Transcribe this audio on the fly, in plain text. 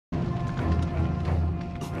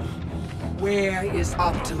Where is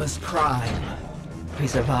Optimus Prime? He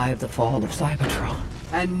survived the fall of Cybertron.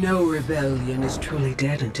 And no rebellion is truly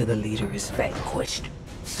dead until the leader is vanquished.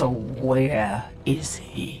 So where is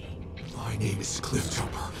he? My name is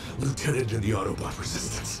Cliffjumper, Lieutenant in the Autobot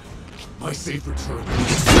Resistance. My safe return.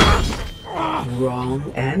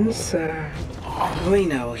 Wrong answer. We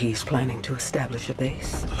know he's planning to establish a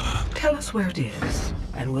base. Tell us where it is,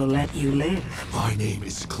 and we'll let you live. My name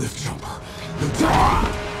is Cliffjumper,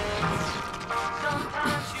 Lieutenant.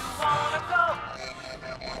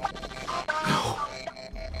 No.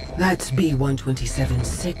 That's B-127's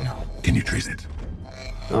signal. Can you trace it?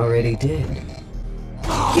 Already did.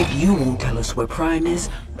 If you won't tell us where Prime is,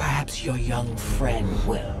 perhaps your young friend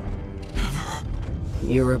will.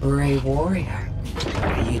 You're a brave warrior.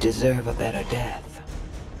 You deserve a better death.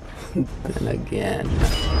 Then again.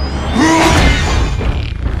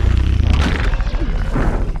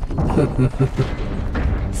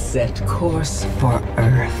 Set course for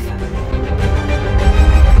Earth.